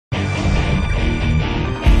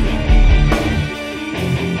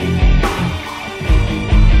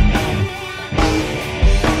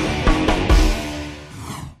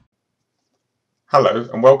Hello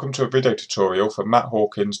and welcome to a video tutorial from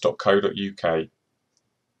matthawkins.co.uk.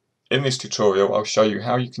 In this tutorial I'll show you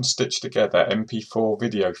how you can stitch together MP4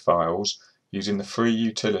 video files using the free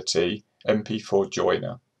utility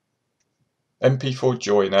MP4Joiner.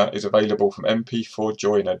 MP4Joiner is available from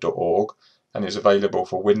MP4Joiner.org and is available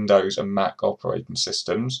for Windows and Mac operating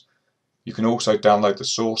systems. You can also download the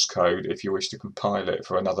source code if you wish to compile it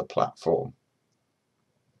for another platform.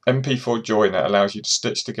 MP4Joiner allows you to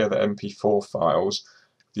stitch together MP4 files.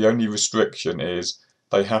 The only restriction is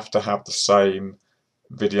they have to have the same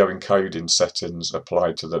video encoding settings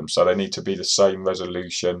applied to them, so they need to be the same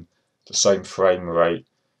resolution, the same frame rate,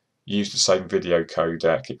 use the same video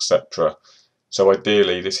codec, etc. So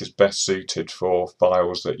ideally this is best suited for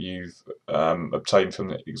files that you've obtained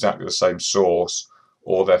from exactly the same source,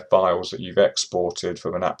 or they're files that you've exported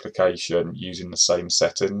from an application using the same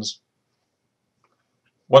settings.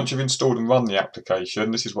 Once you've installed and run the application,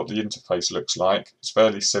 this is what the interface looks like. It's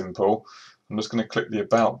fairly simple. I'm just going to click the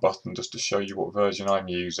About button just to show you what version I'm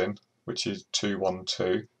using, which is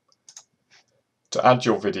 2.1.2. To add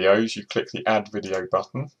your videos, you click the Add Video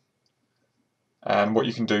button. And what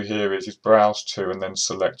you can do here is browse to and then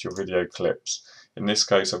select your video clips. In this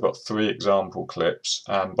case I've got 3 example clips,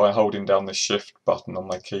 and by holding down the Shift button on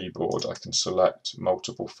my keyboard I can select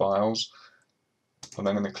multiple files. I'm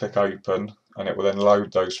then going to click Open, and it will then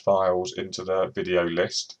load those files into the video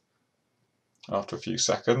list. After a few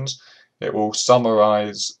seconds it will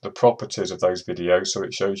summarize the properties of those videos, so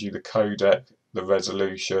it shows you the codec, the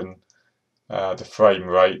resolution, the frame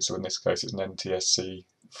rate, so in this case it's an NTSC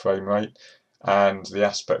frame rate, and the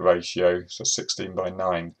aspect ratio, so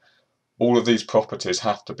 16:9. All of these properties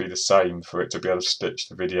have to be the same for it to be able to stitch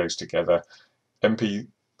the videos together.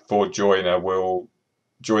 MP4Joiner will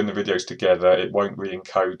join the videos together, it won't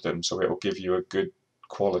re-encode them, so it will give you a good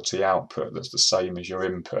quality output that's the same as your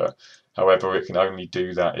input. However, it can only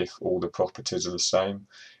do that if all the properties are the same.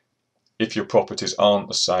 If your properties aren't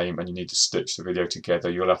the same and you need to stitch the video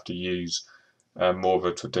together, you'll have to use more of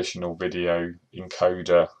a traditional video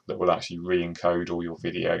encoder that will actually re-encode all your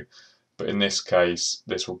video. But in this case,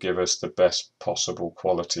 this will give us the best possible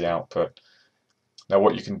quality output. Now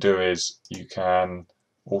what you can do is you can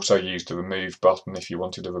also use the remove button if you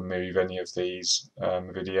wanted to remove any of these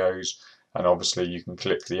videos, and obviously you can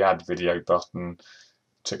click the add video button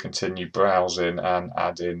to continue browsing and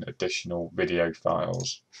add in additional video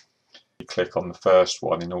files. You click on the first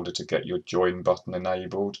one in order to get your join button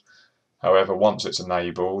enabled. However, once it's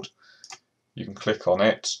enabled you can click on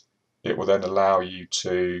it. It will then allow you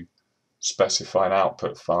to specify an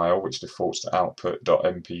output file which defaults to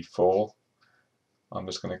output.mp4. I'm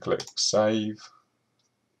just going to click save.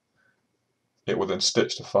 It will then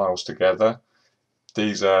stitch the files together.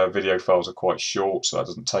 These video files are quite short, so that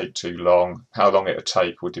doesn't take too long. How long it'll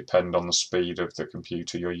take will depend on the speed of the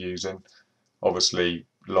computer you're using. Obviously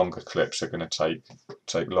longer clips are going to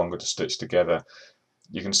take longer to stitch together.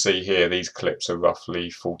 You can see here these clips are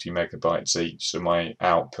roughly 40 megabytes each, so my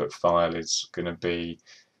output file is going to be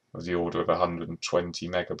of the order of 120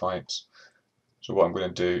 megabytes. So what I'm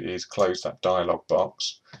going to do is close that dialog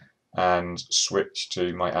box and switch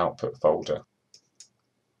to my output folder.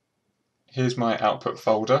 Here's my output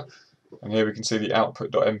folder, and here we can see the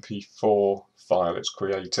output.mp4 file it's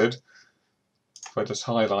created. If I just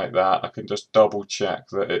highlight that, I can just double check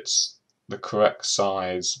that it's the correct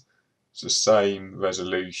size, it's the same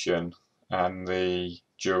resolution, and the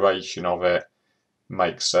duration of it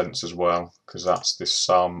makes sense as well, because that's the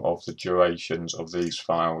sum of the durations of these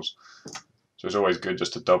files. So it's always good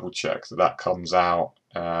just to double check that that comes out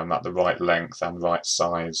at the right length and right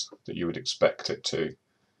size that you would expect it to.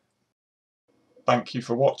 Thank you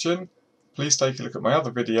for watching. Please take a look at my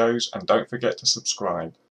other videos and don't forget to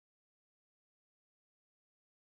subscribe.